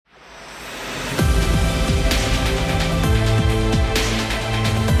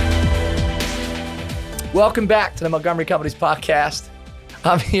Welcome back to the Montgomery Companies podcast.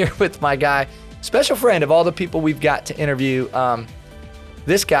 I'm here with my guy, special friend of all the people we've got to interview.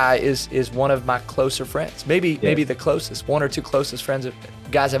 This guy is one of my closer friends, maybe the closest, one or two closest friends of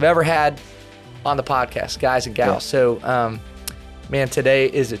guys I've ever had on the podcast, guys and gals. Yeah. So, man, today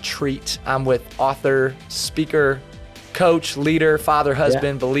is a treat. I'm with author, speaker, coach, leader, father,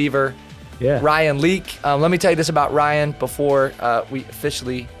 husband, believer, Ryan Leak. Let me tell you this about Ryan before we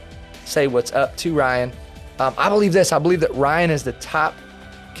officially say what's up to Ryan. I believe this. I believe that Ryan is the top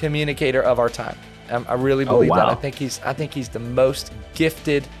communicator of our time. I really believe that. I think he's the most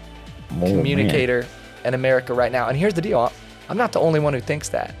gifted communicator in America right now. And here's the deal. I'm not the only one who thinks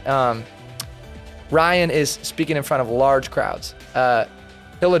that. Ryan is speaking in front of large crowds.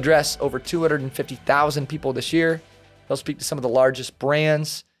 He'll address over 250,000 people this year. He'll speak to some of the largest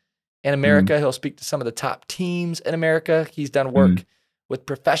brands in America. He'll speak to some of the top teams in America. He's done work with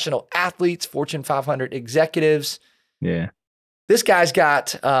professional athletes, Fortune 500 executives. Yeah. This guy's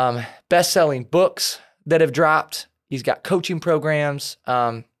got best-selling books that have dropped. He's got coaching programs.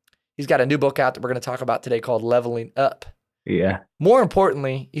 He's got a new book out that we're going to talk about today called Leveling Up. Yeah. More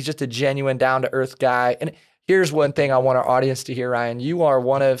importantly, he's just a genuine, down-to-earth guy. And here's one thing I want our audience to hear, Ryan. You are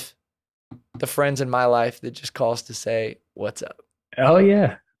one of the friends in my life that just calls to say, what's up? Oh,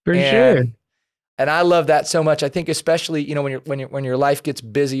 yeah, for sure. And I love that so much. I think especially, when your life gets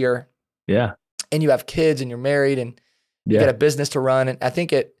busier, and you have kids and you're married and you got a business to run. And I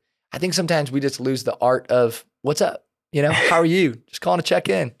think sometimes we just lose the art of what's up, how are you? Just calling to check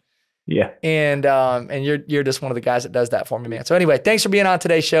in. Yeah. And you're just one of the guys that does that for me, man. So anyway, thanks for being on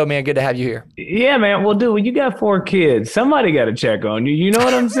today's show, man. Good to have you here. Yeah, man. Well, dude, when you got 4 kids, somebody got to check on you. You know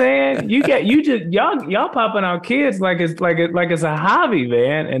what I'm saying? Y'all popping out kids like it's a hobby,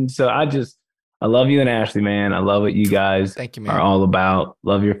 man. And so I love you and Ashley, man. I love what you guys are all about.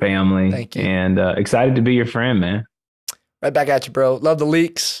 Love your family. Thank you. And excited to be your friend, man. Right back at you, bro. Love the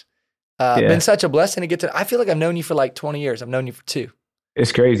Leaks. Been such a blessing to get to. I feel like I've known you for like 20 years. I've known you for 2.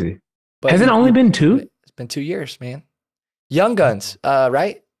 It's crazy. But has it only been 2? It's been 2 years, man. Young Guns,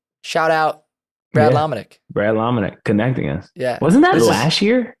 right? Shout out Brad Lomenick. Brad Lomenick connecting us. Yeah. Wasn't that last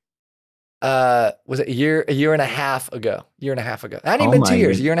year? Was it a year and a half ago? It hadn't even been 2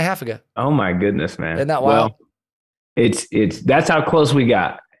 years, a year and a half ago. Oh my goodness, man. Isn't that wild? Well, it's that's how close we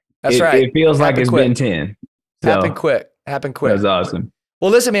got. That's right. It feels like it's been 10. So, Happened quick. That's awesome.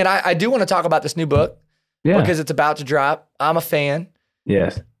 Well, listen, man, I do want to talk about this new book because it's about to drop. I'm a fan.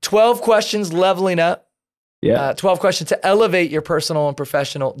 Yes. 12 questions leveling up. Yeah. 12 questions to elevate your personal and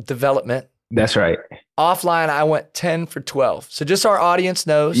professional development. That's right. Offline, I went 10 for 12. So just so our audience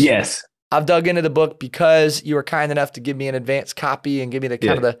knows. Yes. I've dug into the book because you were kind enough to give me an advanced copy and give me the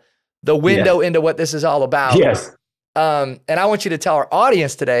kind of the window into what this is all about. Yes. And I want you to tell our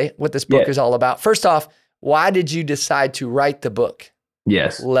audience today what this book is all about. First off, why did you decide to write the book?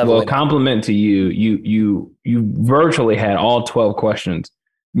 Yes. Well, compliment to you. You virtually had all 12 questions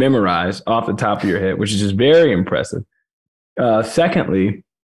memorized off the top of your head, which is just very impressive. Secondly,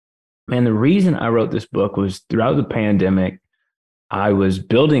 man, the reason I wrote this book was throughout the pandemic, I was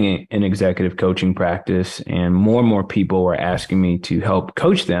building an executive coaching practice, and more people were asking me to help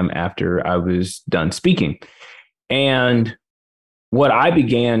coach them after I was done speaking. And what I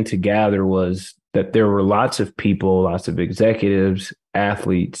began to gather was that there were lots of people, lots of executives,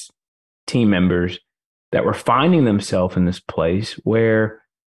 athletes, team members that were finding themselves in this place where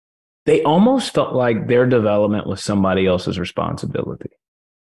they almost felt like their development was somebody else's responsibility.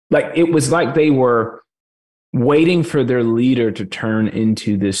 Like it was like they were waiting for their leader to turn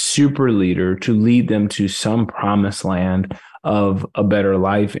into this super leader to lead them to some promised land of a better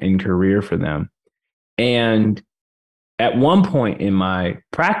life and career for them. And at one point in my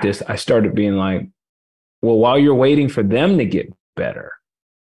practice, I started being like, well, while you're waiting for them to get better,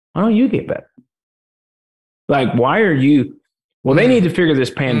 why don't you get better? Like, why are you? Well, they need to figure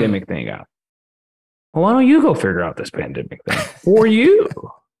this pandemic thing out. Well, why don't you go figure out this pandemic thing for you?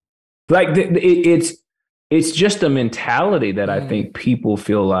 Like, it's just a mentality that I think people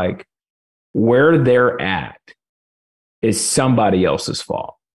feel like where they're at is somebody else's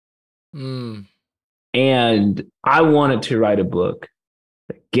fault. And I wanted to write a book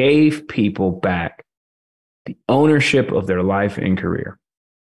that gave people back the ownership of their life and career.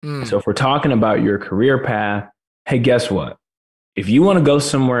 So if we're talking about your career path, hey, guess what? If you want to go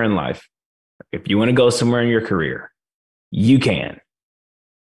somewhere in life, if you want to go somewhere in your career, you can.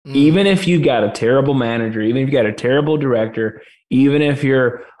 Even if you've got a terrible manager, even if you've got a terrible director, even if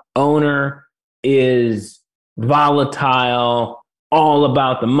your owner is volatile, all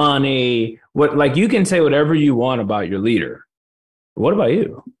about the money, you can say whatever you want about your leader. What about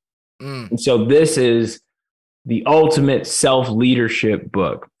you? And so this is the ultimate self-leadership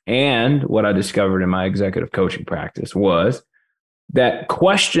book. And what I discovered in my executive coaching practice was that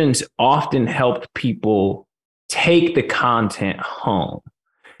questions often helped people take the content home.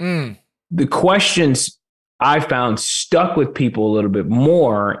 The questions I found stuck with people a little bit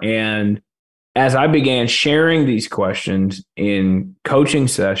more. And as I began sharing these questions in coaching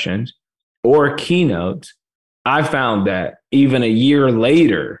sessions or keynotes, I found that even a year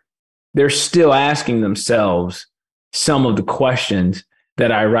later, they're still asking themselves some of the questions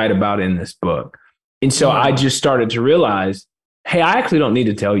that I write about in this book. And so I just started to realize, hey, I actually don't need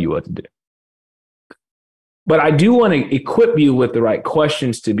to tell you what to do. But I do want to equip you with the right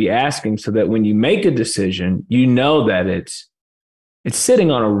questions to be asking so that when you make a decision, you know that it's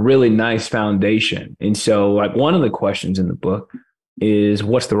sitting on a really nice foundation. And so like one of the questions in the book is,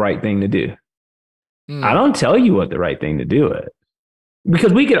 what's the right thing to do? I don't tell you what the right thing to do is,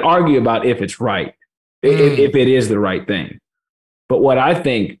 because we could argue about if it's right, if it is the right thing. But what I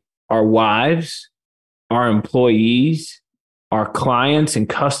think our wives, our employees, our clients and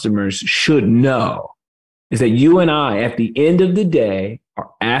customers should know is that you and I, at the end of the day,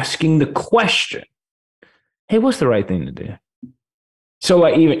 are asking the question, hey, what's the right thing to do? So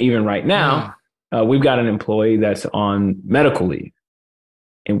like even right now, we've got an employee that's on medical leave.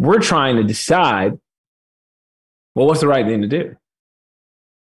 And we're trying to decide, well, what's the right thing to do?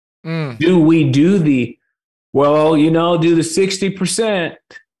 Do we do the 60%?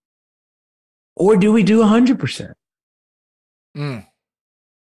 Or do we do 100%?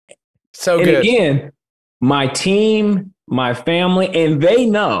 So and good. Again, my team, my family, and they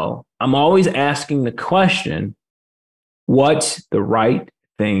know I'm always asking the question, what's the right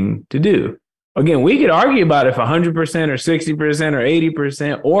thing to do? Again, we could argue about if 100% or 60% or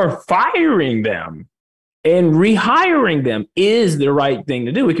 80% or firing them and rehiring them is the right thing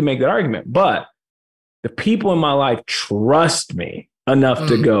to do. We can make that argument. But the people in my life trust me enough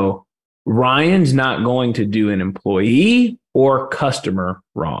to go, Ryan's not going to do an employee or customer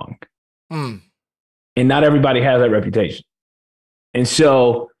wrong. And not everybody has that reputation. And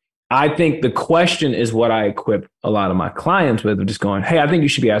so I think the question is what I equip a lot of my clients with, of just going, hey, I think you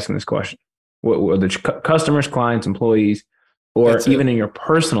should be asking this question. Whether it's customers, clients, employees, or even in your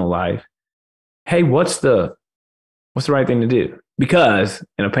personal life, hey, what's the right thing to do? Because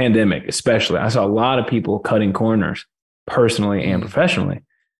in a pandemic, especially, I saw a lot of people cutting corners personally and professionally.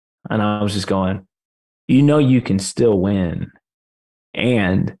 And I was just going, you can still win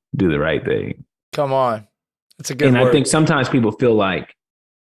and do the right thing. Come on. That's a good word. I think sometimes people feel like,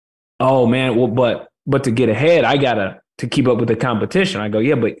 oh man, well, but to get ahead, I gotta to keep up with the competition. I go,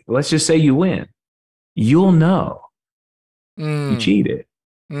 yeah, but let's just say you win. You'll know you cheated.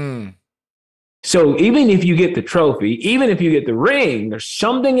 So even if you get the trophy, even if you get the ring, there's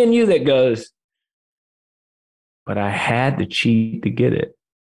something in you that goes, but I had to cheat to get it.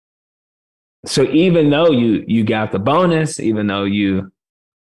 So even though you got the bonus, even though you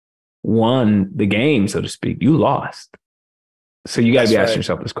won the game, so to speak, you lost. So you got to be asking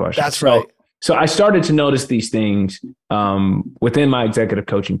yourself this question. That's right. So I started to notice these things within my executive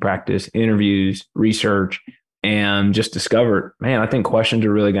coaching practice, interviews, research, and just discovered, man, I think questions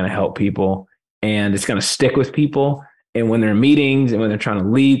are really going to help people, and it's going to stick with people. And when they're in meetings and when they're trying to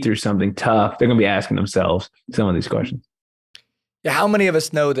lead through something tough, they're going to be asking themselves some of these questions. Yeah, how many of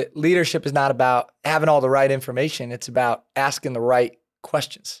us know that leadership is not about having all the right information? It's about asking the right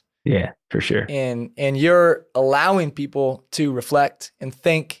questions. Yeah, for sure. And you're allowing people to reflect and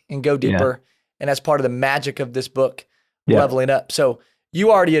think and go deeper. Yeah. And that's part of the magic of this book, Leveling Up. So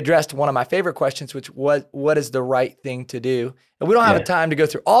you already addressed one of my favorite questions, which was, what is the right thing to do? And we don't have time to go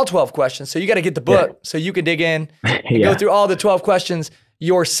through all 12 questions. So you got to get the book so you can dig in and go through all the 12 questions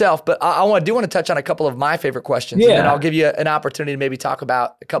yourself. But I do want to touch on a couple of my favorite questions. And then I'll give you an opportunity to maybe talk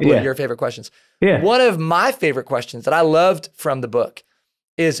about a couple of your favorite questions. Yeah. One of my favorite questions that I loved from the book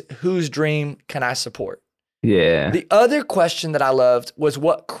is, whose dream can I support? Yeah. The other question that I loved was,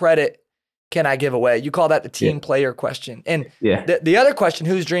 what credit can I give away? You call that the team player question. And the other question,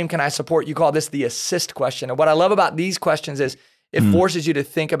 whose dream can I support? You call this the assist question. And what I love about these questions is it forces you to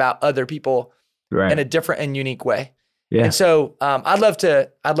think about other people in a different and unique way. Yeah. And so I'd love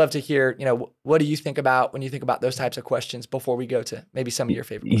to hear, what do you think about when you think about those types of questions before we go to maybe some of your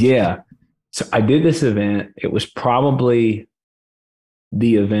favorite questions? Yeah. So I did this event. It was probably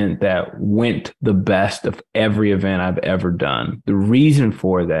the event that went the best of every event I've ever done. The reason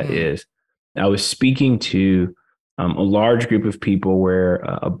for that is I was speaking to a large group of people where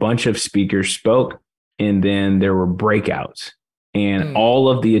a bunch of speakers spoke, and then there were breakouts, and all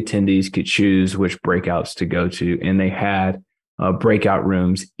of the attendees could choose which breakouts to go to. And they had breakout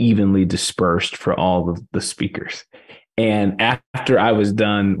rooms evenly dispersed for all of the speakers. And after I was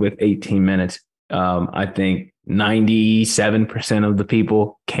done with 18 minutes, I think 97% of the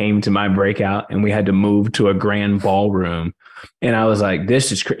people came to my breakout, and we had to move to a grand ballroom. And I was like,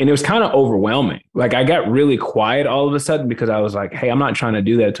 this is and it was kind of overwhelming. Like, I got really quiet all of a sudden because I was like, hey, I'm not trying to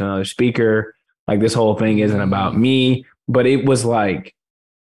do that to another speaker. Like, this whole thing isn't about me. But it was like,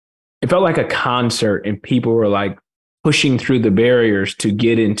 it felt like a concert, and people were like pushing through the barriers to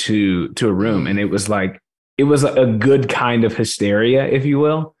get into a room. And it was a good kind of hysteria, if you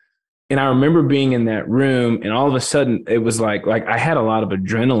will. And I remember being in that room, and all of a sudden it was like I had a lot of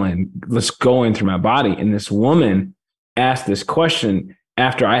adrenaline just going through my body. And this woman asked this question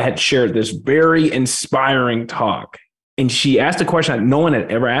after I had shared this very inspiring talk. And she asked a question that no one had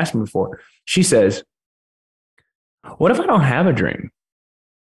ever asked me before. She says, what if I don't have a dream?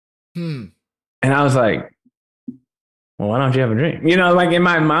 And I was like, well, why don't you have a dream? You know, like, in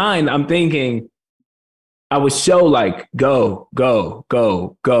my mind, I'm thinking, I was so like, go, go,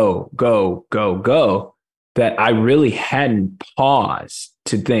 go, go, go, go, go, that I really hadn't paused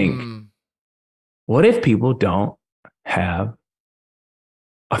to think, what if people don't have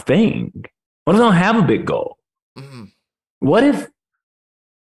a thing? What if they don't have a big goal? What if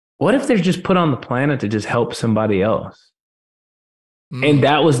they're just put on the planet to just help somebody else? And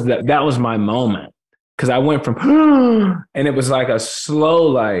that was my moment, because I went from, and it was like a slow,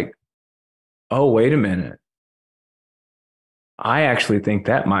 like, oh, wait a minute. I actually think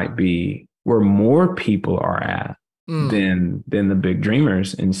that might be where more people are at than the big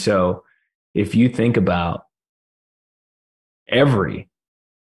dreamers. And so if you think about every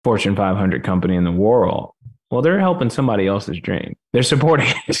Fortune 500 company in the world, well, they're helping somebody else's dream. They're supporting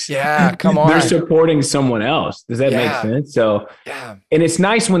it. Yeah, come on. They're supporting someone else. Does that make sense? So, and it's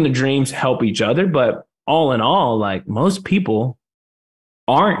nice when the dreams help each other, but all in all, like, most people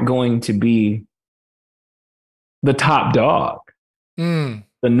aren't going to be the top dog, the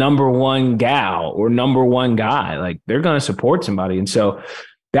number one gal or number one guy. Like, they're going to support somebody. And so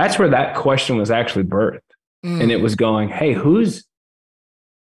that's where that question was actually birthed. And it was going, hey, whose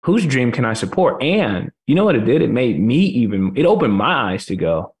dream can I support? And you know what it did? It made me it opened my eyes to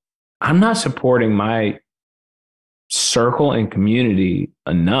go, I'm not supporting my circle and community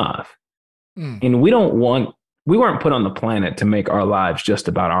enough. And we weren't put on the planet to make our lives just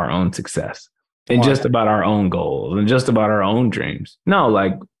about our own success and just about our own goals and just about our own dreams. No,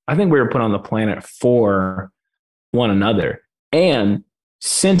 like, I think we were put on the planet for one another. And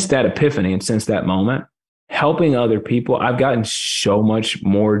since that epiphany and since that moment, helping other people, I've gotten so much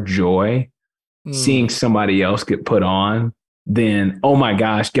more joy seeing somebody else get put on than, oh my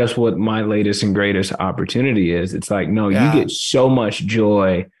gosh, guess what my latest and greatest opportunity is? It's like, no, you get so much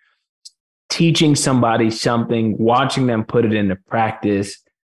joy teaching somebody something, watching them put it into practice,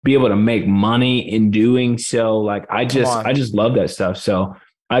 be able to make money in doing so. Like, I just love that stuff. So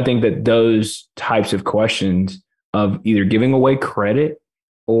I think that those types of questions of either giving away credit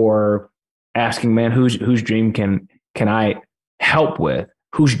or asking, man, whose dream can I help with?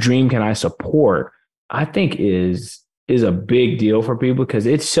 Whose dream can I support? I think is a big deal for people, because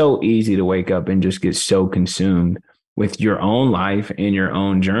it's so easy to wake up and just get so consumed with your own life and your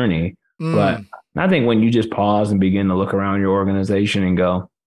own journey. But I think when you just pause and begin to look around your organization and go,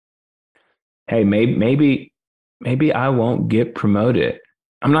 hey, maybe I won't get promoted.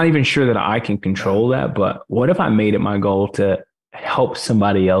 I'm not even sure that I can control that, but what if I made it my goal to help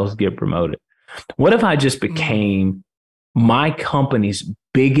somebody else get promoted? What if I just became my company's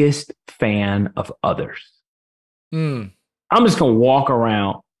biggest fan of others? I'm just going to walk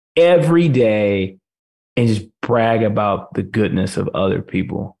around every day and just brag about the goodness of other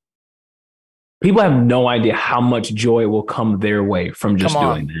people. People have no idea how much joy will come their way from just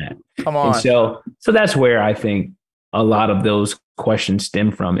doing that. Come on. And so that's where I think a lot of those questions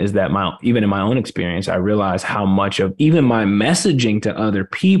stem from, is that even in my own experience, I realized how much of even my messaging to other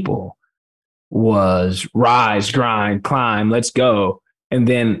people was rise, grind, climb, let's go. And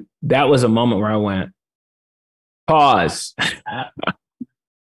then that was a moment where I went, pause.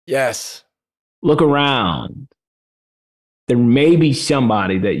 Yes. Look around. There may be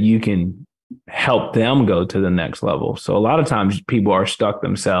somebody that you can help them go to the next level. So a lot of times people are stuck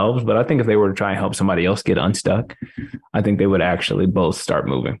themselves, but I think if they were to try and help somebody else get unstuck, I think they would actually both start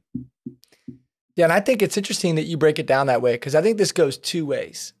moving. Yeah. And I think it's interesting that you break it down that way, because I think this goes two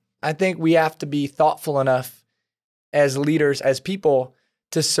ways. I think we have to be thoughtful enough as leaders, as people,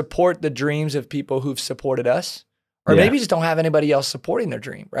 to support the dreams of people who've supported us, or maybe just don't have anybody else supporting their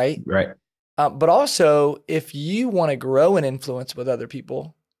dream, right? Right. But also, if you want to grow and influence with other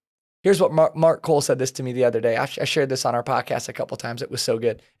people, Here's what Mark Cole said this to me the other day. I shared this on our podcast a couple times. It was so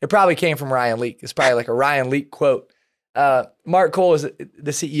good. It probably came from Ryan Leak. It's probably like a Ryan Leak quote. Mark Cole is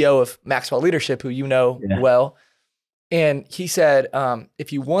the CEO of Maxwell Leadership, who you know well. And he said,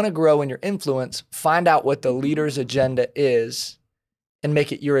 if you want to grow in your influence, find out what the leader's agenda is and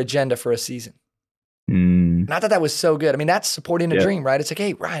make it your agenda for a season. And I thought that was so good. I mean, that's supporting a dream, right? It's like,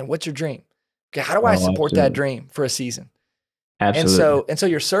 hey, Ryan, what's your dream? Okay, how do I support that dream for a season? Absolutely. And so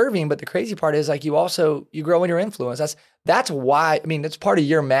you're serving, but the crazy part is like you grow in your influence. That's why, I mean, it's part of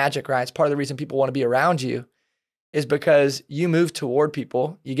your magic, right? It's part of the reason people want to be around you is because you move toward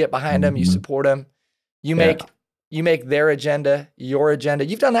people, you get behind them, you support them, you make their agenda your agenda.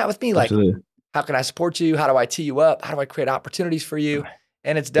 You've done that with me. Like, how can I support you? How do I tee you up? How do I create opportunities for you?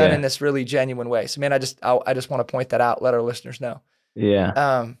 And it's done in this really genuine way. So man, I just want to point that out, let our listeners know.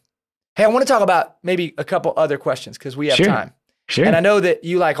 Yeah. Hey, I want to talk about maybe a couple other questions because we have time. Sure. And I know that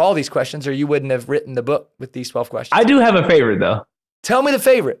you like all these questions or you wouldn't have written the book with these 12 questions. I do have a favorite though. Tell me the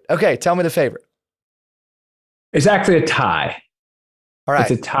favorite. Okay, tell me the favorite. It's actually a tie. All right.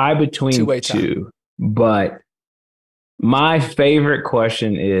 It's a tie between two. But my favorite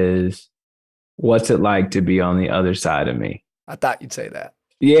question is, what's it like to be on the other side of me? I thought you'd say that.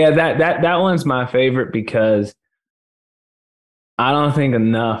 Yeah, that one's my favorite because I don't think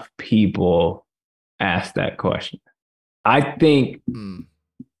enough people ask that question. I think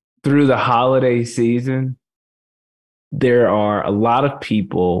through the holiday season, there are a lot of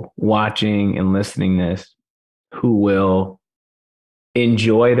people watching and listening to this who will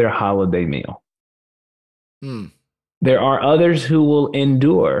enjoy their holiday meal. There are others who will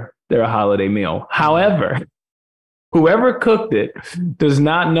endure their holiday meal. However, whoever cooked it does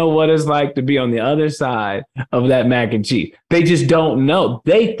not know what it's like to be on the other side of that mac and cheese. They just don't know.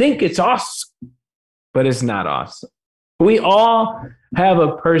 They think it's awesome, but it's not awesome. We all have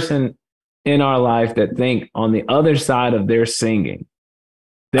a person in our life that think on the other side of their singing.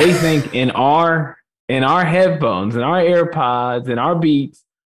 They think in our headphones, in our AirPods, in our beats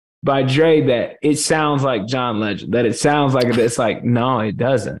by Dre that it sounds like John Legend, that it sounds like it's like, no, it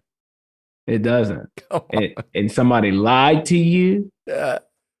doesn't. It doesn't. And somebody lied to you. And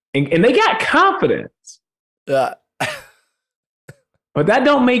they got confidence. But that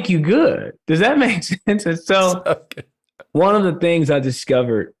don't make you good. Does that make sense? And so one of the things I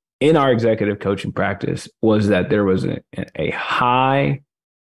discovered in our executive coaching practice was that there was a high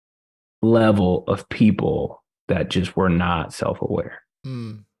level of people that just were not self-aware.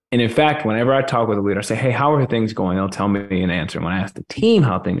 And in fact, whenever I talk with a leader, I say, hey, how are things going? They'll tell me an answer. When I ask the team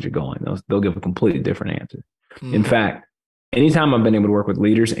how things are going, they'll give a completely different answer. In fact, anytime I've been able to work with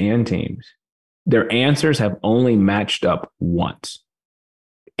leaders and teams, their answers have only matched up once,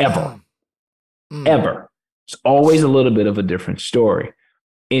 ever. It's always a little bit of a different story.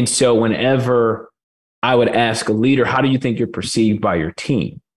 And so whenever I would ask a leader, how do you think you're perceived by your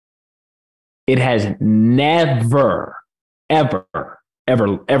team? It has never, ever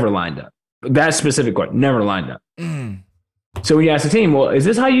lined up. That specific question, never lined up. So when you ask the team, well, is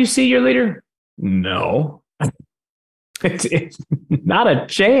this how you see your leader? No, it's not a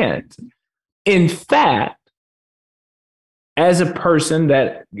chance. In fact, as a person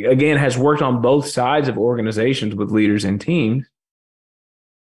that, again, has worked on both sides of organizations with leaders and teams,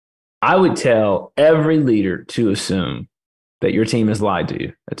 I would tell every leader to assume that your team has lied to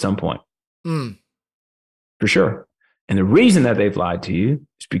you at some point. For sure. And the reason that they've lied to you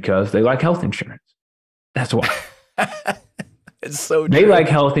is because they like health insurance. That's why. It's so true. They like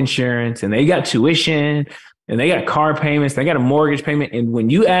health insurance and they got tuition and they got car payments. They got a mortgage payment. And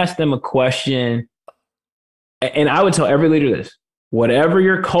when you ask them a question, and I would tell every leader this, whatever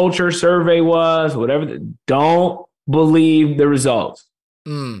your culture survey was, don't believe the results.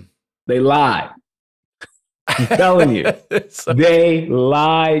 They lied. I'm telling you, they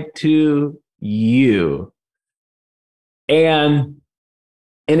lied to you. And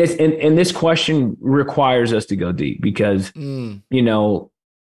this question requires us to go deep because,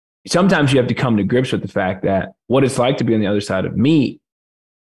 sometimes you have to come to grips with the fact that what it's like to be on the other side of me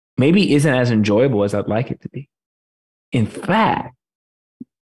maybe isn't as enjoyable as I'd like it to be. In fact,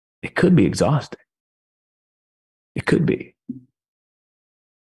 it could be exhausting. It could be.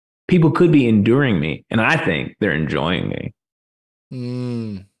 People could be enduring me, and I think they're enjoying me.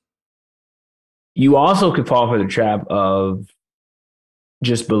 You also could fall for the trap of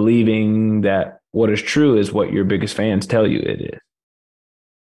just believing that what is true is what your biggest fans tell you it is.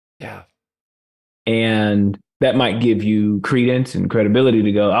 Yeah. And that might give you credence and credibility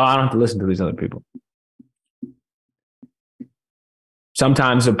to go, I don't have to listen to these other people.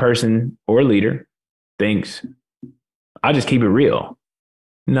 Sometimes a person or a leader thinks, I just keep it real.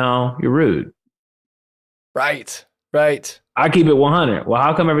 No, you're rude. Right. Right. I keep it 100. Well,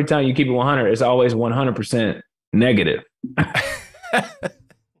 how come every time you keep it 100, it's always 100% negative?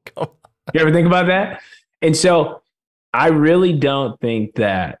 You ever think about that? And so I really don't think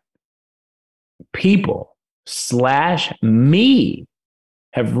that people / me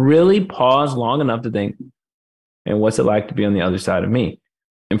have really paused long enough to think, and what's it like to be on the other side of me?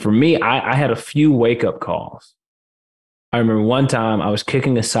 And for me, I had a few wake up calls. I remember one time I was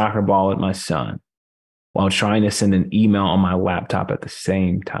kicking a soccer ball at my son while trying to send an email on my laptop at the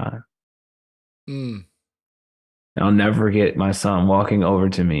same time. And I'll never forget my son walking over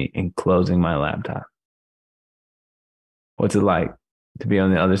to me and closing my laptop. What's it like to be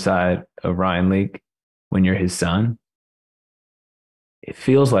on the other side of Ryan Leak when you're his son? It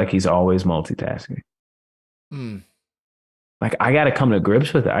feels like he's always multitasking. Like, I got to come to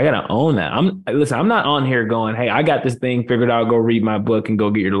grips with it. I got to own that. I'm not on here going, hey, I got this thing figured out. Go read my book and go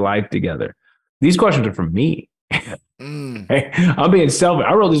get your life together. These questions are for me. Hey, I'm being selfish.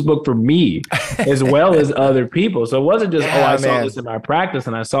 I wrote this book for me as well as other people. So it wasn't just, I saw this in my practice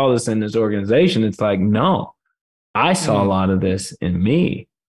and I saw this in this organization. It's like, no, I saw a lot of this in me.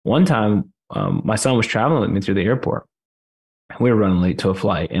 One time, my son was traveling with me through the airport. We were running late to a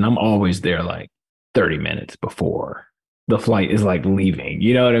flight, and I'm always there like 30 minutes before the flight is like leaving.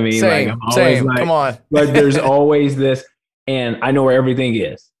 You know what I mean? Same. Like, come on. Like, there's always this, and I know where everything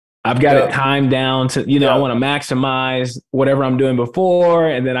is. I've got it timed down to, I want to maximize whatever I'm doing before.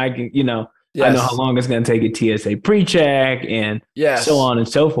 And then I can, I know how long it's going to take a TSA pre-check and so on and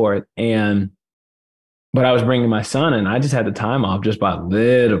so forth. But I was bringing my son and I just had the time off just by a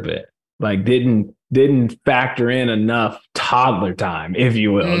little bit, like didn't factor in enough toddler time, if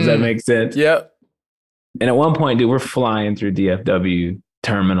you will. Does that make sense? Yep. And at one point, dude, we're flying through DFW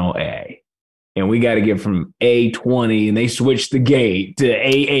Terminal A. And we got to get from A20 and they switch the gate to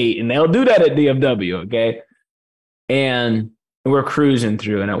A8 and they'll do that at DFW. Okay. And we're cruising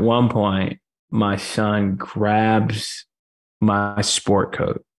through. And at one point, my son grabs my sport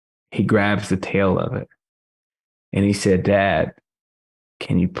coat. He grabs the tail of it. And he said, Dad,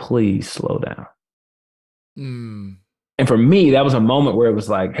 can you please slow down? And for me, that was a moment where it was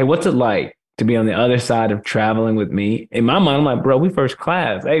like, hey, what's it like to be on the other side of traveling with me? In my mind, I'm like, bro, we first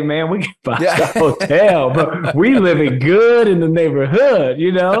class. Hey, man, we can find a hotel, bro. We living good in the neighborhood,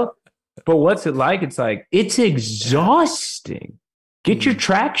 But what's it like? It's like, it's exhausting. Get your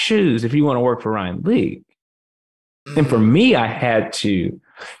track shoes if you want to work for Ryan Leak. And for me, I had to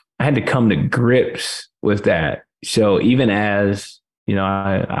come to grips with that. So even as,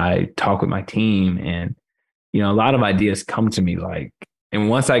 I talk with my team and, a lot of ideas come to me like, and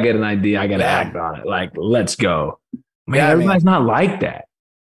once I get an idea, I got to act on it. Like, let's go. Man, everybody's not like that.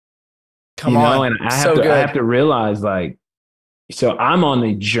 Come on. And I have to realize, like, so I'm on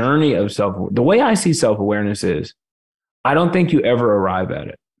the journey of the way I see self-awareness is, I don't think you ever arrive at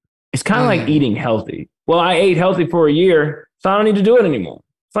it. It's kind of like eating healthy. Well, I ate healthy for a year, so I don't need to do it anymore.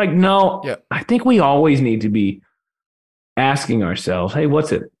 It's like, no, I think we always need to be asking ourselves, hey,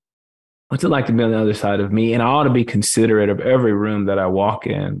 what's it like to be on the other side of me? And I ought to be considerate of every room that I walk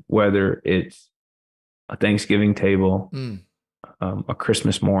in, whether it's a Thanksgiving table, a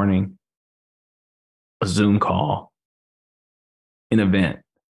Christmas morning, a Zoom call, an event.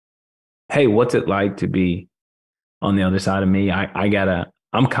 Hey, what's it like to be on the other side of me?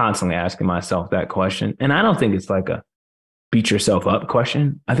 I'm constantly asking myself that question. And I don't think it's like a beat yourself up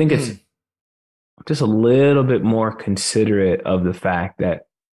question. I think it's just a little bit more considerate of the fact that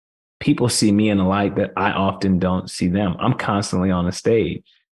people see me in a light that I often don't see them. I'm constantly on a stage.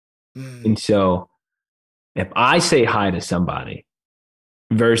 And so if I say hi to somebody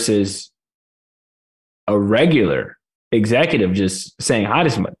versus a regular executive just saying hi to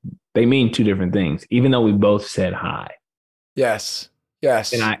somebody, they mean two different things, even though we both said hi. Yes.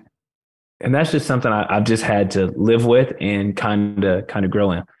 And that's just something I've just had to live with and kind of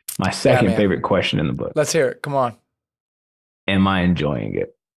grow in. My second favorite question in the book. Let's hear it. Come on. Am I enjoying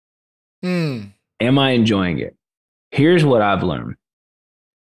it? Am I enjoying it? Here's what I've learned.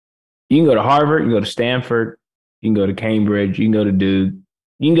 You can go to Harvard, you can go to Stanford, you can go to Cambridge, you can go to Duke,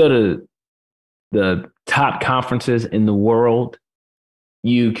 you can go to the top conferences in the world.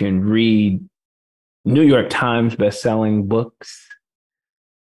 You can read New York Times best-selling books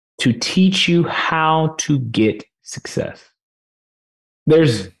to teach you how to get success.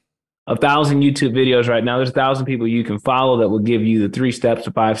 There's 1,000 YouTube videos right now. There's 1,000 people you can follow that will give you the 3 steps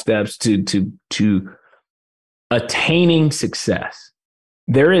or 5 steps to attaining success.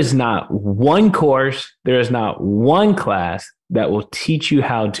 There is not one course, there is not one class that will teach you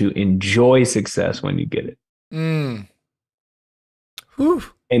how to enjoy success when you get it. Whew.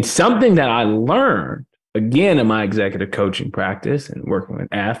 And something that I learned again in my executive coaching practice and working with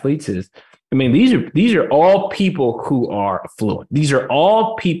athletes is, I mean, these are all people who are affluent. These are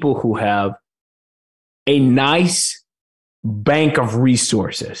all people who have a nice bank of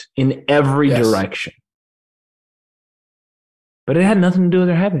resources in every direction. But it had nothing to do with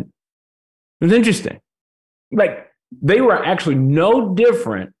their habit. It was interesting. Like, they were actually no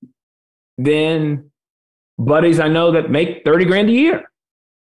different than buddies I know that make 30 grand a year.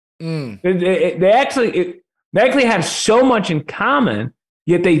 They actually have so much in common,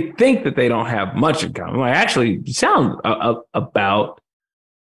 yet they think that they don't have much in common. Like, actually sound about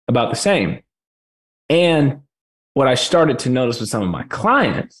the same. And what I started to notice with some of my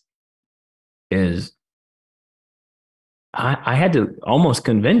clients is I had to almost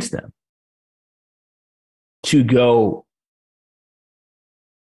convince them to go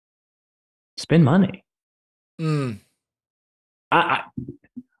spend money. I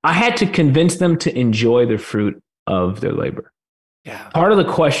had to convince them to enjoy the fruit of their labor. Yeah. Part of the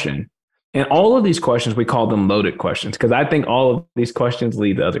question, and all of these questions, we call them loaded questions, because I think all of these questions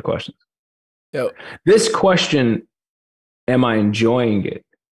lead to other questions. Yep. This question, am I enjoying it,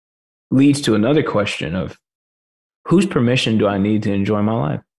 leads to another question of, whose permission do I need to enjoy my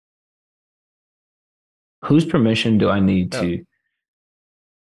life? Whose permission do I need to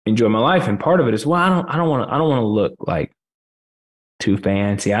enjoy my life? And part of it is, well, I don't want to look like too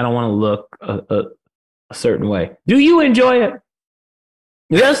fancy. I don't want to look a certain way. Do you enjoy it?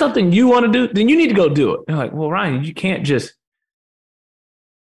 Is that something you want to do? Then you need to go do it. They're like, well, Ryan, I can't just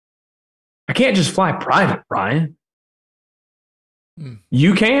fly private, Ryan.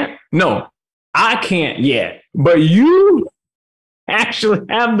 You can't? No, I can't yet. But you actually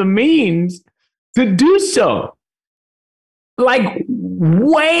have the means to do so. Like,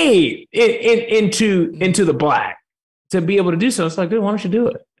 way into the black to be able to do so. It's like, dude, why don't you do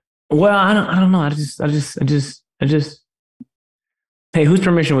it? Well, I don't know. I just. Hey, whose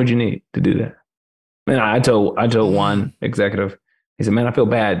permission would you need to do that? And I told one executive, he said, man, I feel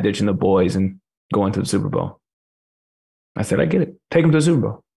bad ditching the boys and going to the Super Bowl. I said, I get it. Take them to the Super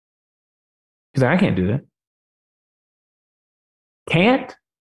Bowl. He's like, I can't do that. Can't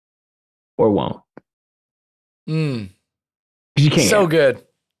or won't? You can't. So good.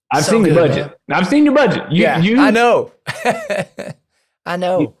 I've seen your budget. Man. I've seen your budget. I know. I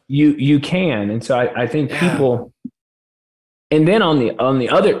know. You can. And so I think people, and then on the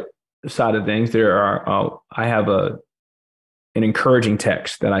other side of things, I have an encouraging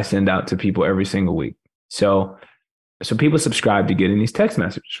text that I send out to people every single week. So people subscribe to getting these text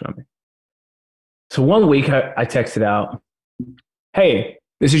messages from me. So one week I texted out, hey,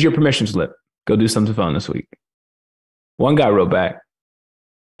 this is your permission slip. Go do something fun this week. One guy wrote back,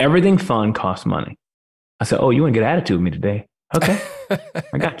 everything fun costs money. I said, oh, you want to get attitude with me today? Okay,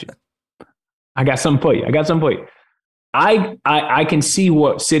 I got you. I got something for you. I can see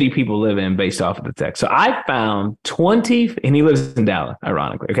what city people live in based off of the text. So I found 20, and he lives in Dallas,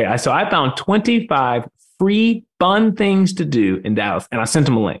 ironically. Okay, so I found 25 free fun things to do in Dallas, and I sent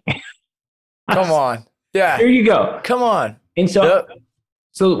him a link. Come on. Yeah. Here you go. Come on. And so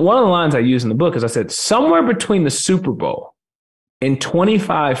one of the lines I use in the book is I said, somewhere between the Super Bowl and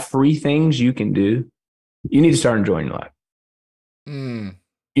 25 free things you can do, you need to start enjoying your life. You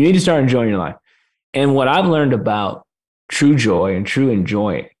need to start enjoying your life. And what I've learned about true joy and true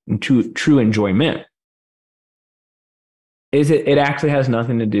enjoyment is it actually has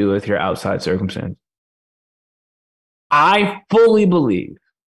nothing to do with your outside circumstance. I fully believe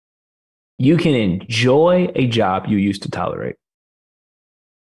you can enjoy a job you used to tolerate.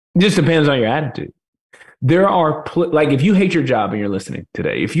 It just depends on your attitude. There are, like, if you hate your job and you're listening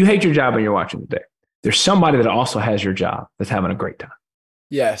today, if you hate your job and you're watching today, there's somebody that also has your job that's having a great time.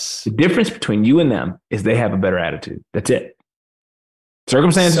 Yes. The difference between you and them is they have a better attitude. That's it.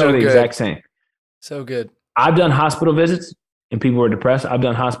 Circumstances are the exact same. So good. I've done hospital visits and people were depressed. I've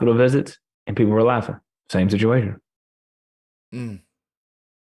done hospital visits and people were laughing. Same situation.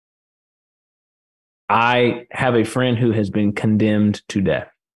 I have a friend who has been condemned to death,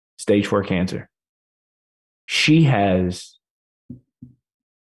 stage 4 cancer. She has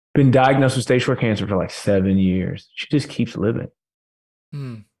been diagnosed with stage 4 cancer for like 7 years. She just keeps living.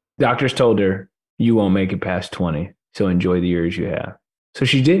 Doctors told her, you won't make it past 20, so enjoy the years you have. So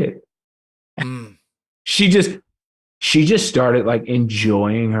she did. She just started like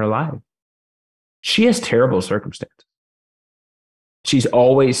enjoying her life. She has terrible circumstances. She's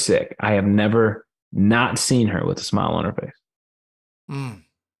always sick. I have never not seen her with a smile on her face.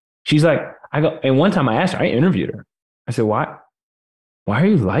 She's like, and one time I asked her, I interviewed her. I said, why are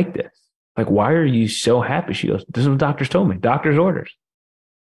you like this? Like, why are you so happy? She goes, this is what doctors told me. Doctor's orders.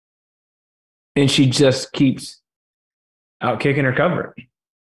 And she just keeps out kicking her cover.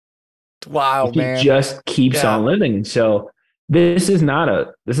 Wow, man. She just keeps on living. And so this is not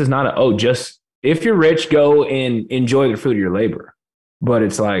a, just if you're rich, go and enjoy the fruit of your labor. But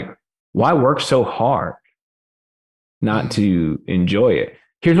it's like, why work so hard not to enjoy it?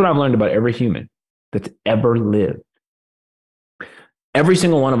 Here's what I've learned about every human that's ever lived. Every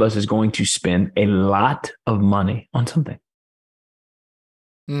single one of us is going to spend a lot of money on something.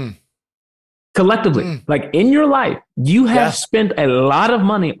 Collectively, like in your life, you have spent a lot of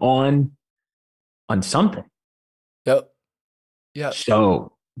money on something. Yep.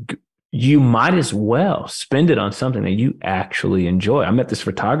 So you might as well spend it on something that you actually enjoy. I met this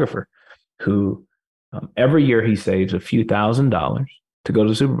photographer who every year he saves a few $1,000s to go to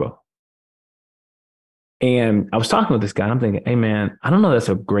the Super Bowl. And I was talking with this guy, and I'm thinking, hey, man, I don't know that's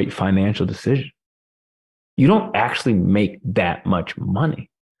a great financial decision. You don't actually make that much money.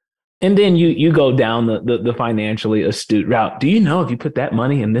 And then you go down the financially astute route. Do you know if you put that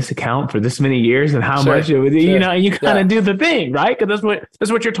money in this account for this many years and how much it would, you know, you kind of do the thing, right? Because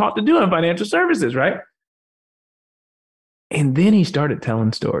that's what you're taught to do in financial services, right? And then he started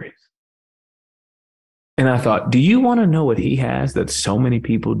telling stories. And I thought, do you want to know what he has that so many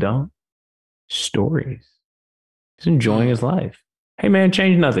people don't? Stories. He's enjoying his life. Hey, man,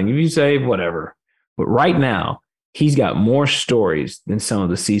 change nothing. If you save, whatever. But right now, he's got more stories than some of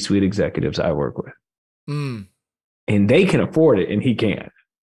the C-suite executives I work with. And they can afford it, and he can't.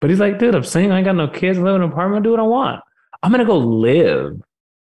 But he's like, dude, I'm saying I ain't got no kids. I live in an apartment. I do what I want. I'm going to go live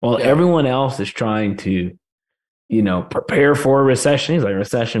while everyone else is trying to, you know, prepare for a recession. He's like,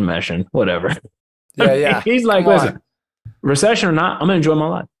 recession meshing, whatever. Yeah. He's like, listen, recession or not, I'm going to enjoy my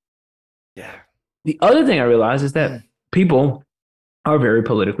life. Yeah. The other thing I realize is that people are very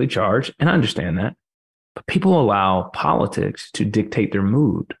politically charged, and I understand that. But people allow politics to dictate their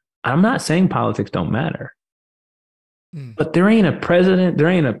mood. I'm not saying politics don't matter. But there ain't a president, there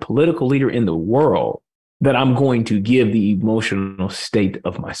ain't a political leader in the world that I'm going to give the emotional state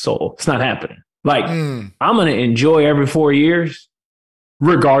of my soul. It's not happening. Like, I'm going to enjoy every 4 years,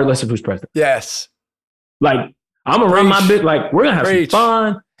 regardless of who's president. Yes. Like, I'm going to run my bit. Like, we're going to have some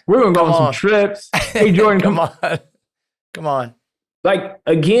fun. We're going to go on some trips. Hey, Jordan, come on. Like,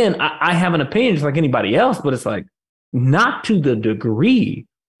 again, I have an opinion just like anybody else, but it's like not to the degree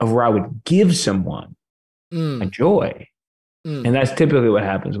of where I would give someone a joy. And that's typically what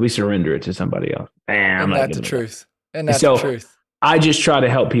happens. We surrender it to somebody else. And that's the truth. And that's the truth. I just try to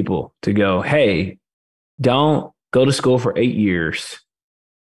help people to go, hey, don't go to school for 8 years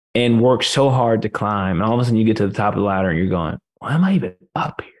and work so hard to climb. And all of a sudden you get to the top of the ladder and you're going, why am I even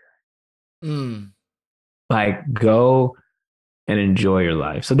up here? Like, go and enjoy your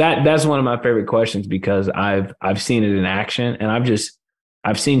life. So that's one of my favorite questions, because I've seen it in action, and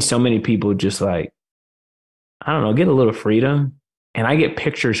I've seen so many people just like, I don't know, get a little freedom. And I get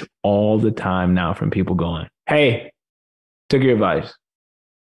pictures all the time now from people going, hey, took your advice.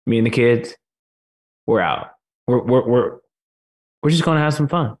 Me and the kids, we're out. We're just going to have some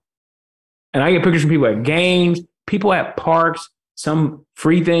fun. And I get pictures from people at games, people at parks, some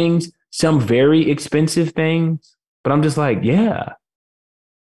free things, some very expensive things. But I'm just like, yeah,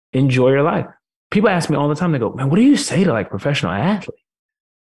 enjoy your life. People ask me all the time, they go, man, what do you say to like professional athletes?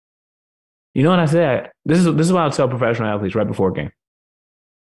 You know what I say? This is why I tell professional athletes right before a game.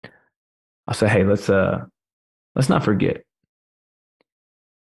 I say, hey, let's not forget,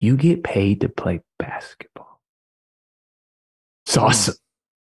 you get paid to play basketball. It's awesome.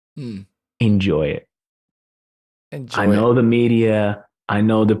 Enjoy it. I know the media. I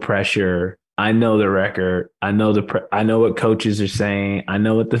know the pressure. I know the record. I know I know what coaches are saying. I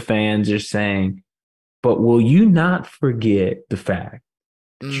know what the fans are saying. But will you not forget the fact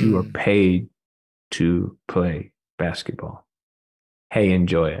that you are paid to play basketball? Hey,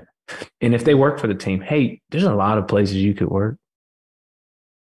 enjoy it. And if they work for the team, hey, there's a lot of places you could work.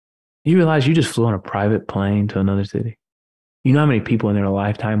 You realize you just flew on a private plane to another city? You know how many people in their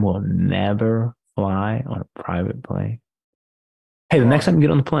lifetime will never fly on a private plane? Hey, the next time you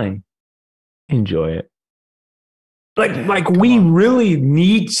get on the plane, enjoy it. Like we really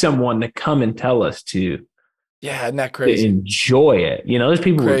need someone to come and tell us to. Yeah, isn't that crazy? To enjoy it. You know, there's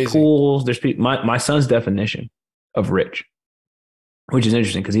people with pools. There's people. My son's definition of rich, which is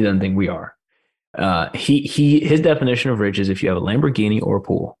interesting because he doesn't think we are. His definition of rich is if you have a Lamborghini or a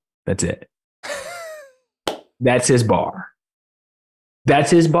pool. That's it. That's his bar.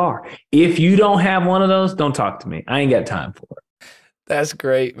 That's his bar. If you don't have one of those, don't talk to me. I ain't got time for it. That's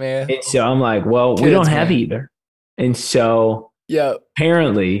great, man. And so I'm like, well, we don't have either. And so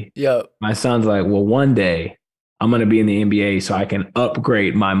apparently my son's like, well, one day I'm going to be in the NBA so I can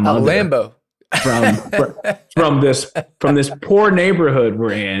upgrade my mother. A Lambo. from this poor neighborhood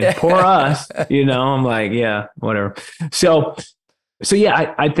we're in, poor us, I'm like, yeah, whatever. So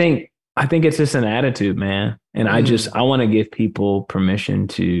yeah, I think it's just an attitude, man. And I want to give people permission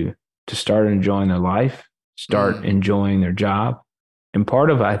to start enjoying their life, start enjoying their job. And part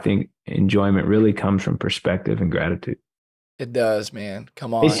of, I think, enjoyment really comes from perspective and gratitude. It does, man.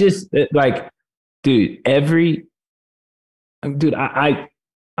 Come on. It's just like, dude,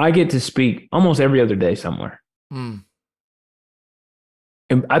 I get to speak almost every other day somewhere. And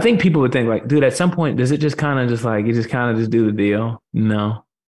I think people would think like, dude, at some point, does it just kind of just like, you just kind of just do the deal? No.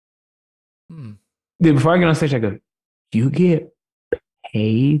 Dude, before I get on stage, I go, you get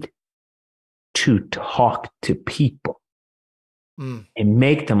paid to talk to people and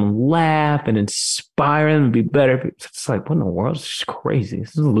make them laugh and inspire them to be better. It's like, what in the world? It's just crazy.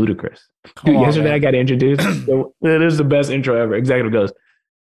 This is ludicrous. Dude, yesterday I got introduced. It is the best intro ever. Executive goes,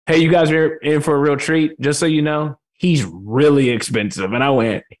 hey, you guys are in for a real treat. Just so you know, he's really expensive. And I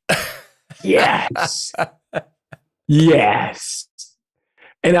went, yes. Yes.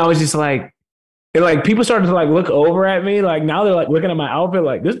 And I was just like, people started to like look over at me. Like now they're like looking at my outfit,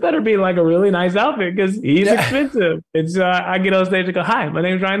 like this better be like a really nice outfit because he's expensive. It's I get on stage and go, hi, my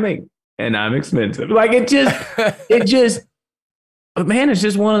name's Ryan Link and I'm expensive. Like it just, but man, it's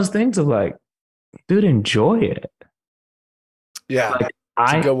just one of those things of like, dude, enjoy it. Yeah. Like,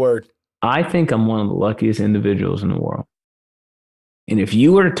 that's a good word. I think I'm one of the luckiest individuals in the world. And if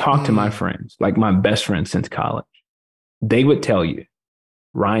you were to talk to my friends, like my best friends since college, they would tell you,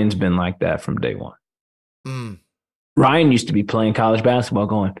 Ryan's been like that from day one. Ryan used to be playing college basketball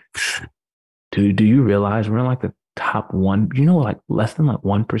going, dude, do you realize we're in like the top one? Like less than like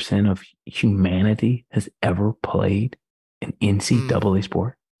 1% of humanity has ever played an NCAA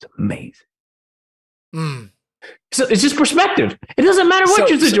sport. It's amazing. So it's just perspective. It doesn't matter what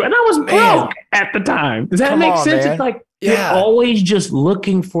you're doing. And I was broke at the time. Does that make sense? Man. It's like you're always just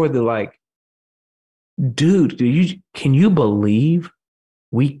looking for the like, dude, can you believe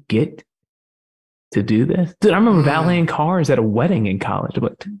we get to do this? Dude, I remember valeting cars at a wedding in college. I'm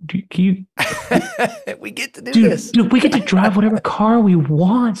like, dude, can you? We get to do this. Dude, we get to drive whatever car we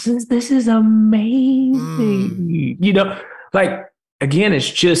want. This is amazing. Like, again, it's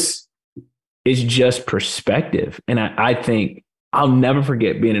just perspective. And I think I'll never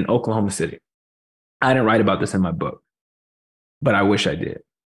forget being in Oklahoma City. I didn't write about this in my book, but I wish I did.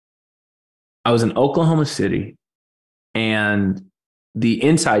 I was in Oklahoma City, and the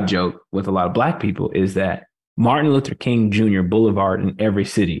inside joke with a lot of Black people is that Martin Luther King Jr. Boulevard in every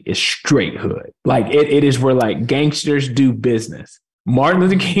city is straight hood. Like it is where like gangsters do business. Martin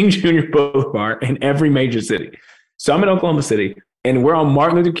Luther King Jr. Boulevard in every major city. So I'm in Oklahoma City and we're on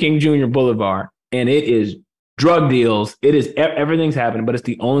Martin Luther King Jr. Boulevard and it is drug deals. It is everything's happening, but it's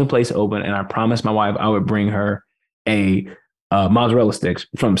the only place open. And I promised my wife I would bring her a mozzarella sticks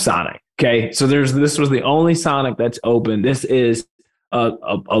from Sonic. Okay. So this was the only Sonic that's open. This is a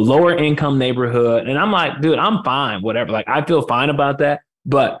lower income neighborhood. And I'm like, dude, I'm fine, whatever. Like, I feel fine about that.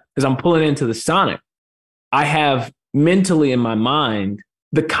 But as I'm pulling into the Sonic, I have mentally in my mind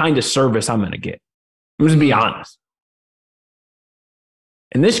the kind of service I'm going to get. I'm just be honest.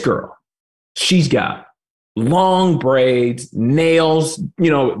 And this girl, she's got long braids, nails,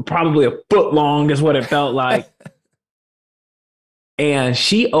 probably a foot long is what it felt like. And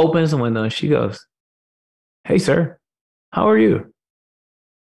she opens the window and she goes, hey, sir, how are you?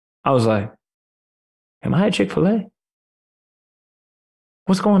 I was like, am I at Chick-fil-A?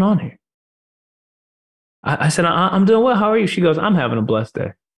 What's going on here? I said, I'm doing well. How are you? She goes, I'm having a blessed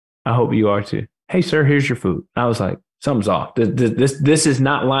day. I hope you are too. Hey, sir, here's your food. I was like, something's off. This is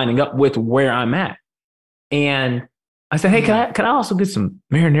not lining up with where I'm at. And I said, hey, can I also get some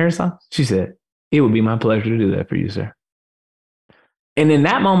marinara sauce? She said, it would be my pleasure to do that for you, sir. And in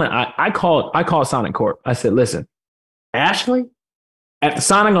that moment, I called Sonic Corp. I said, listen, Ashley, at the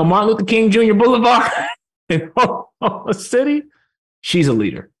Sonic on Martin Luther King Jr. Boulevard in Oklahoma City, she's a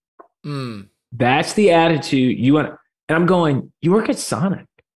leader. That's the attitude you want. And I'm going, you work at Sonic.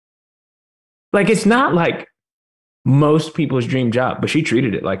 Like, it's not like most people's dream job, but she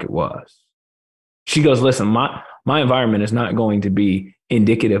treated it like it was. She goes, listen, my environment is not going to be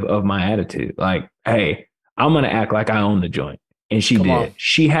indicative of my attitude. Like, hey, I'm going to act like I own the joint. And she did.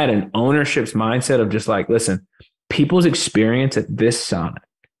 She had an ownership's mindset of just like, listen, people's experience at this Sonic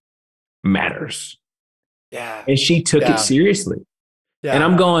matters. Yeah. And she took it seriously. Yeah. And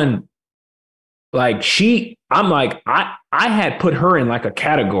I'm going, like, I had put her in like a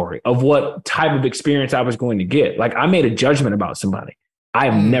category of what type of experience I was going to get. Like, I made a judgment about somebody. I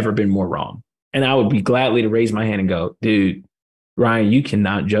have never been more wrong. And I would be gladly to raise my hand and go, dude, Ryan, you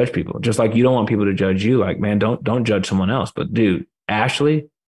cannot judge people. Just like you don't want people to judge you. Like, man, don't judge someone else. But dude, Ashley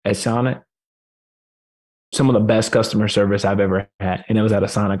at Sonic, some of the best customer service I've ever had. And it was at a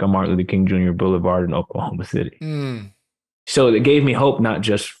Sonic on Martin Luther King Jr. Boulevard in Oklahoma City. So it gave me hope, not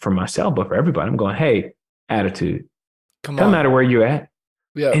just for myself, but for everybody. I'm going, hey, attitude. Doesn't matter where you're at.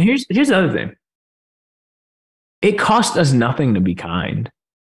 Yeah. And here's the other thing. It costs us nothing to be kind.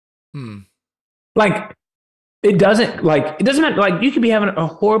 Like, it doesn't matter. Like, you could be having a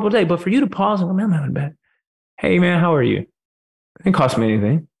horrible day, but for you to pause and go, man, I'm having bad. Hey, man, how are you? It didn't cost me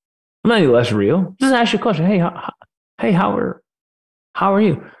anything. I'm not any less real. Just ask you a question. Hey, how are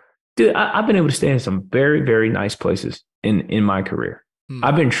you? Dude, I've been able to stay in some very, very nice places in my career.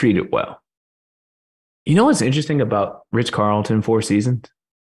 I've been treated well. You know what's interesting about Ritz-Carlton, Four Seasons?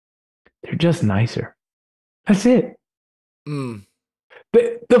 They're just nicer. That's it.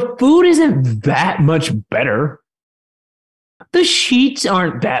 But the food isn't that much better. The sheets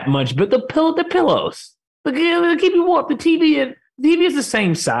aren't that much, but the pillows. They keep you warm. The TV is the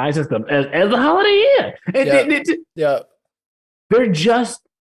same size as the Holiday Inn. They're just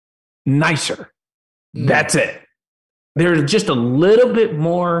nicer. That's it. They're just a little bit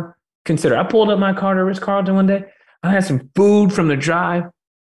more considerate. I pulled up my car to Ritz-Carlton one day. I had some food from the drive.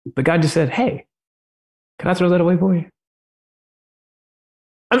 The guy just said, hey, can I throw that away for you?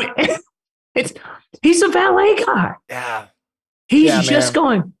 I mean, he's a valet guy. Yeah. He's just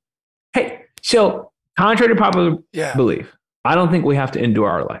going, hey, so contrary to popular belief, I don't think we have to endure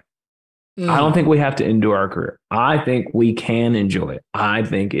our life. I don't think we have to endure our career. I think we can enjoy it. I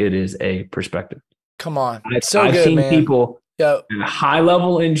think it is a perspective. Come on. I've seen people at a high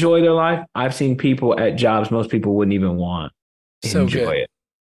level enjoy their life. I've seen people at jobs most people wouldn't even want to enjoy it.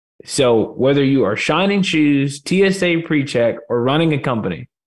 So whether you are shining shoes, TSA pre-check, or running a company,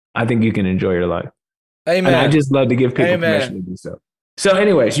 I think you can enjoy your life. Amen. And I just love to give people permission to do so. So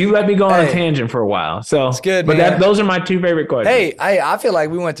anyways, you let me go on a tangent for a while. So it's good, but man. Those are my two favorite questions. Hey, I feel like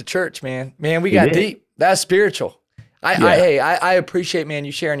we went to church, man. Man, we got deep. That's spiritual. I appreciate, man,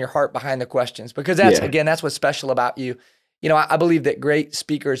 you sharing your heart behind the questions, because that's what's special about you. You know, I believe that great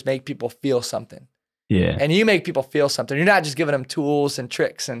speakers make people feel something. Yeah. And you make people feel something. You're not just giving them tools and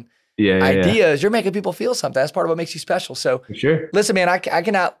tricks and ideas. You're making people feel something. That's part of what makes you special. So listen, man, I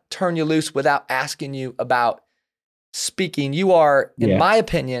cannot turn you loose without asking you about speaking. You are, in my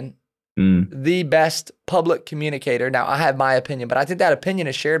opinion, the best public communicator. Now, I have my opinion, but I think that opinion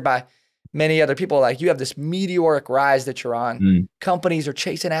is shared by many other people. Like, you have this meteoric rise that you're on. Companies are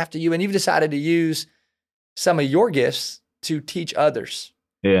chasing after you, and you've decided to use some of your gifts to teach others.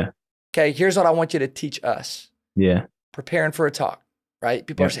 Yeah. Okay, here's what I want you to teach us. Yeah. Preparing for a talk, right?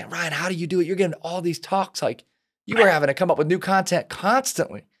 People are saying, Ryan, how do you do it? You're getting all these talks. Like, you are having to come up with new content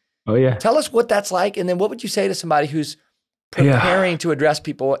constantly. Oh, yeah. Tell us what that's like. And then what would you say to somebody who's preparing to address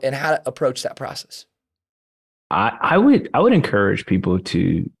people and how to approach that process? I would encourage people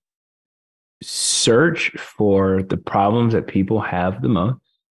to search for the problems that people have the most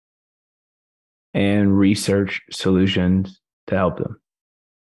and research solutions to help them.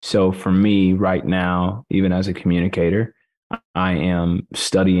 So for me right now, even as a communicator, I am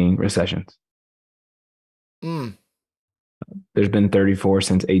studying recessions. There's been 34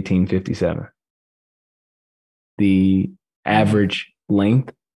 since 1857. The average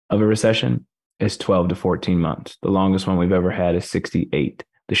length of a recession is 12 to 14 months. The longest one we've ever had is 68.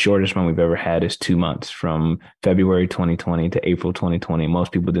 The shortest one we've ever had is 2 months, from February 2020 to April 2020.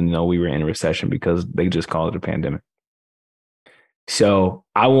 Most people didn't know we were in a recession because they just called it a pandemic. So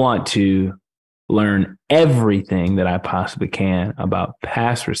I want to learn everything that I possibly can about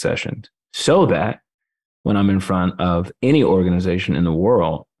past recessions so that when I'm in front of any organization in the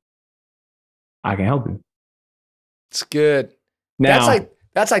world, I can help you. It's good. Now,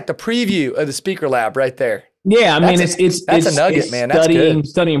 that's like the preview of the Speaker Lab right there. Yeah, I mean, it's a nugget, man. That's good.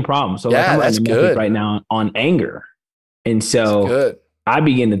 Studying problems. So yeah, I'm that's good right now on anger, and so I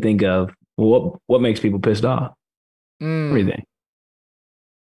begin to think of what makes people pissed off. Everything,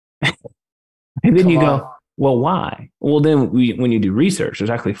 and then you go, well, why? Well, then when you do research,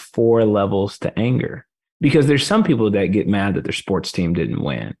 there's actually 4 levels to anger, because there's some people that get mad that their sports team didn't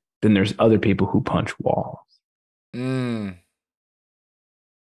win. Then there's other people who punch walls. There's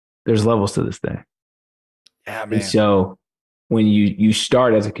levels to this thing. Yeah, man. And so when you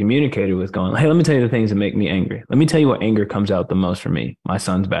start as a communicator with going, hey, let me tell you the things that make me angry. Let me tell you what anger comes out the most for me. My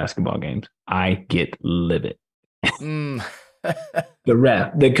son's basketball games. I get livid. The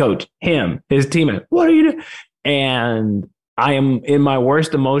ref, the coach, him, his teammate. What are you doing? And I am in my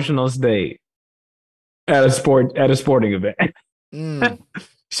worst emotional state at a sporting event.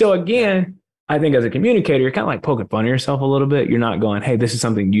 So again, I think as a communicator, you're kind of like poking fun at yourself a little bit. You're not going, hey, this is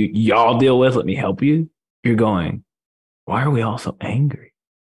something y'all deal with. Let me help you. You're going, why are we all so angry?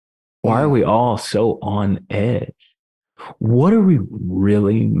 Why are we all so on edge? What are we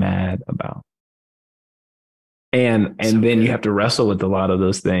really mad about? And then you have to wrestle with a lot of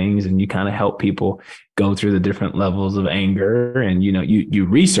those things, and you kind of help people go through the different levels of anger. And, you know, you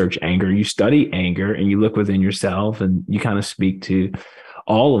research anger, you study anger, and you look within yourself, and you kind of speak to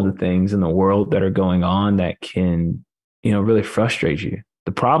all of the things in the world that are going on that can, you know, really frustrate you.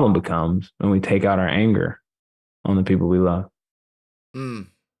 The problem becomes when we take out our anger on the people we love.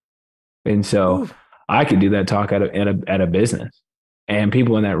 And so I could do that talk at a business, and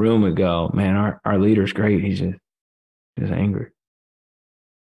people in that room would go, man, our leader's great. He's just angry.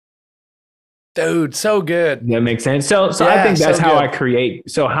 Dude, so good. That makes sense. So I think that's how I create.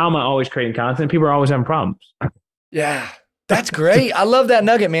 So how am I always creating content? People are always having problems. Yeah, that's great. I love that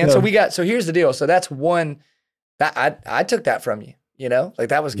nugget, man. Yeah. So here's the deal. So that's one that I took that from you, you know, like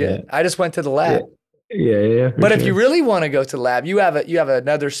that was good. Yeah. I just went to the lab. Yeah. But if you really want to go to the lab, you have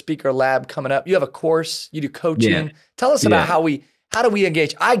another speaker lab coming up. You have a course, you do coaching. Yeah. Tell us about how do we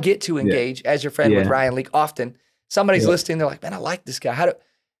engage? I get to engage as your friend with Ryan Leak often. Somebody's listening, they're like, man, I like this guy. How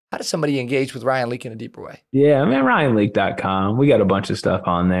does somebody engage with Ryan Leak in a deeper way? Yeah, I mean, RyanLeak.com. We got a bunch of stuff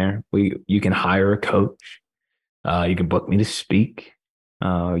on there. You can hire a coach. You can book me to speak.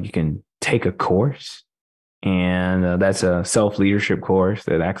 You can take a course. And that's a self-leadership course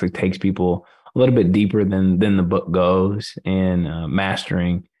that actually takes people a little bit deeper than the book goes, and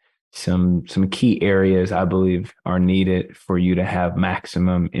mastering some key areas I believe are needed for you to have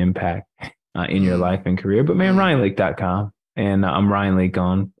maximum impact in your life and career. But man, RyanLeak.com. And I'm Ryan Leak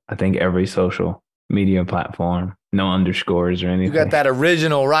on, I think, every social media platform. No underscores or anything. You got that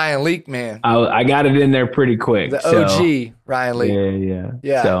original Ryan Leak, man. I got it in there pretty quick. The OG Ryan Leak.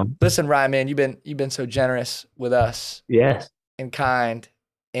 Yeah. So, listen, Ryan, man, you've been so generous with us. Yes. And kind.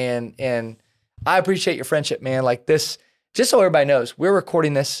 And I appreciate your friendship, man. Like this, just so everybody knows, we're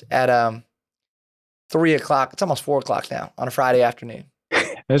recording this at 3:00. It's almost 4:00 now on a Friday afternoon.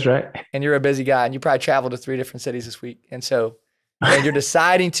 That's right. And you're a busy guy, and you probably traveled to 3 different cities this week. And so, man, you're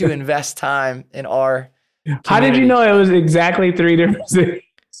deciding to invest time in our community. How did you know it was exactly 3 different cities?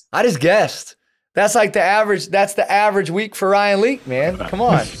 I just guessed. That's like the average. That's the average week for Ryan Leak, man. Come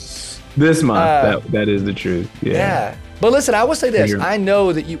on. This month, that is the truth. Yeah. But listen, I will say this. I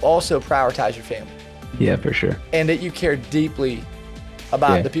know that you also prioritize your family. Yeah, for sure. And that you care deeply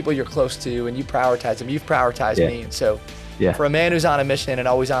about the people you're close to, and you prioritize them. You've prioritized me. And so for a man who's on a mission and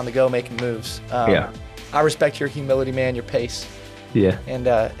always on the go making moves, I respect your humility, man, your pace. Yeah. And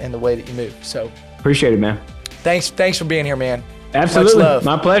the way that you move. So appreciate it, man. Thanks for being here, man. Absolutely. Much love.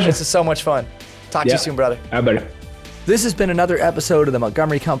 My pleasure. This is so much fun. Talk to you soon, brother. I better. This has been another episode of the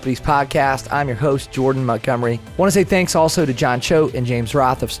Montgomery Companies podcast. I'm your host, Jordan Montgomery. I want to say thanks also to John Choate and James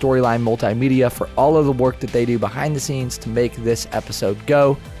Roth of Storyline Multimedia for all of the work that they do behind the scenes to make this episode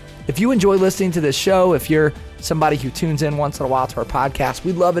go. If you enjoy listening to this show, if you're somebody who tunes in once in a while to our podcast,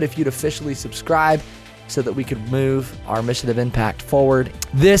 we'd love it if you'd officially subscribe so that we could move our mission of impact forward.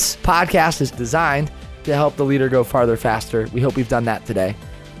 This podcast is designed to help the leader go farther, faster. We hope we've done that today.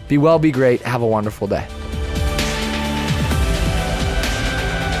 Be well, be great. Have a wonderful day.